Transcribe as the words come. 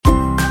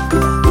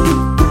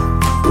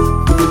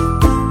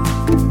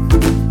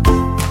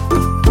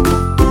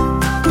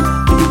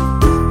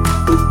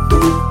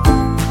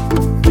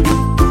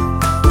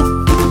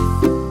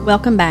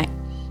Welcome back.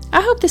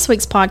 I hope this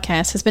week's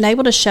podcast has been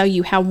able to show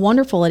you how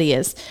wonderful it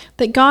is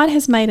that God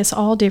has made us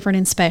all different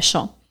and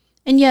special,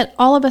 and yet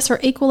all of us are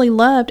equally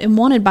loved and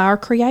wanted by our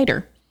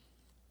Creator.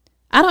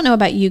 I don't know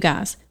about you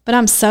guys, but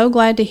I'm so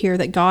glad to hear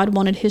that God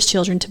wanted His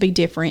children to be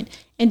different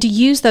and to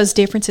use those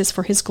differences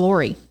for His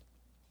glory.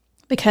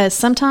 Because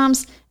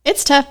sometimes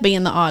it's tough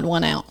being the odd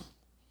one out.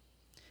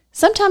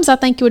 Sometimes I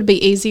think it would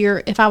be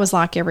easier if I was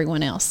like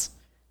everyone else.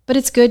 But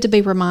it's good to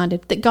be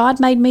reminded that God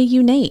made me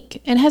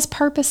unique and has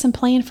purpose and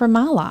plan for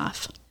my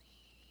life.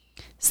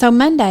 So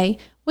Monday,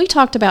 we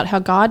talked about how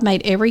God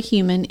made every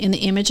human in the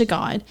image of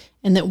God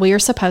and that we are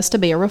supposed to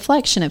be a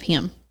reflection of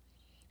Him.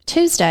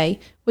 Tuesday,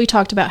 we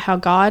talked about how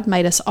God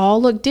made us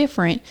all look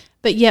different,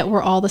 but yet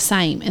we're all the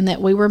same and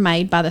that we were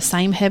made by the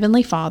same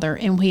Heavenly Father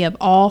and we have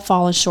all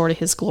fallen short of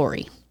His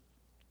glory.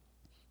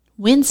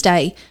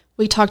 Wednesday,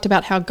 we talked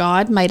about how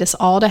God made us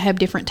all to have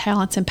different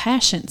talents and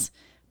passions,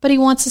 but He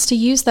wants us to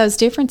use those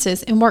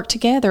differences and work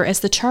together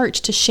as the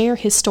church to share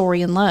His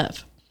story and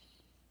love.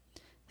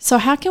 So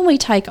how can we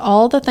take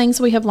all the things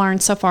we have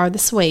learned so far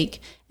this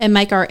week and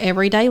make our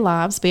everyday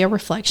lives be a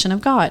reflection of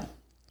God?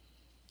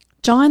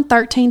 John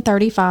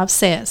 13:35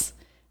 says,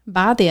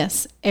 "By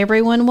this,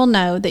 everyone will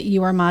know that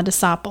you are my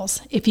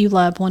disciples, if you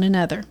love one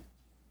another."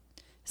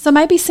 So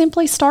maybe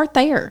simply start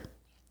there.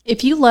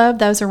 If you love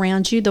those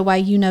around you the way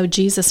you know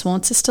Jesus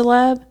wants us to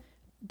love,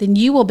 then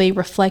you will be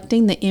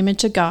reflecting the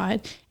image of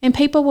God, and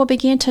people will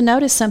begin to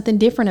notice something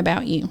different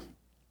about you.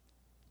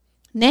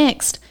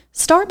 Next,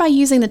 start by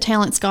using the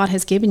talents God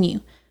has given you,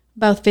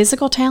 both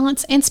physical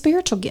talents and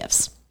spiritual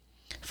gifts.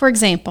 For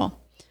example,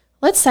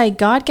 let's say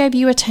God gave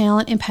you a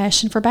talent and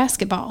passion for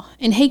basketball,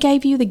 and He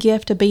gave you the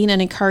gift of being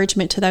an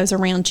encouragement to those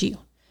around you.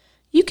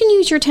 You can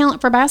use your talent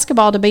for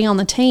basketball to be on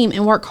the team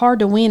and work hard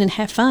to win and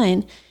have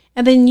fun,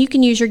 and then you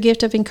can use your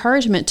gift of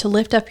encouragement to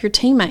lift up your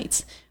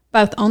teammates,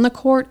 both on the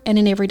court and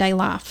in everyday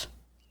life.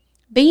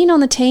 Being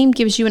on the team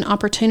gives you an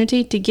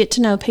opportunity to get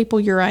to know people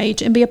your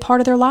age and be a part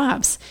of their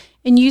lives,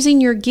 and using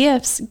your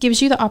gifts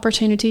gives you the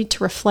opportunity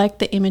to reflect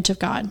the image of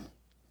God.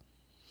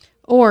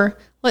 Or,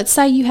 let's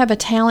say you have a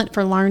talent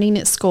for learning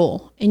at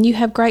school, and you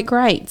have great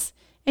grades,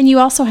 and you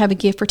also have a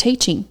gift for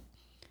teaching.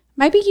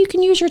 Maybe you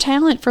can use your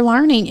talent for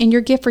learning and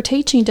your gift for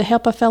teaching to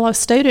help a fellow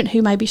student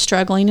who may be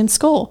struggling in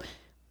school,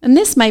 and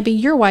this may be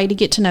your way to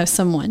get to know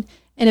someone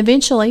and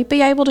eventually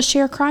be able to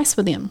share Christ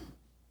with them.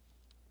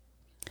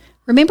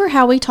 Remember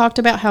how we talked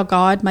about how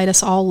God made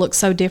us all look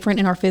so different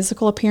in our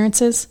physical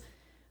appearances?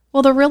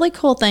 Well, the really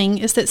cool thing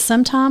is that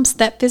sometimes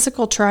that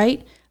physical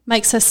trait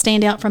makes us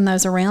stand out from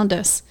those around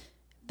us.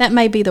 That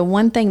may be the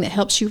one thing that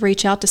helps you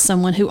reach out to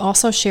someone who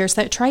also shares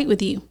that trait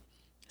with you.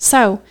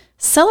 So,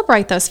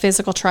 celebrate those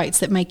physical traits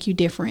that make you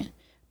different,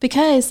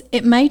 because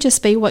it may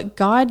just be what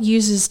God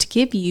uses to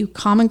give you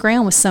common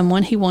ground with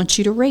someone He wants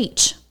you to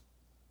reach.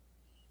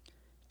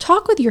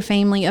 Talk with your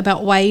family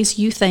about ways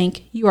you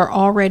think you are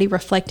already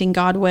reflecting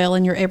God well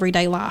in your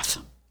everyday life.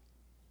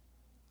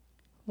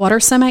 What are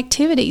some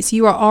activities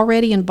you are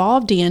already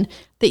involved in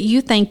that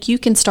you think you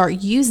can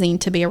start using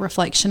to be a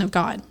reflection of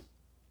God?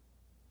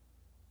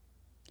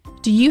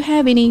 Do you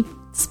have any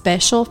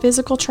special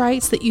physical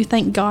traits that you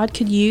think God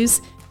could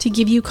use to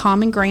give you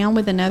common ground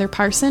with another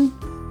person?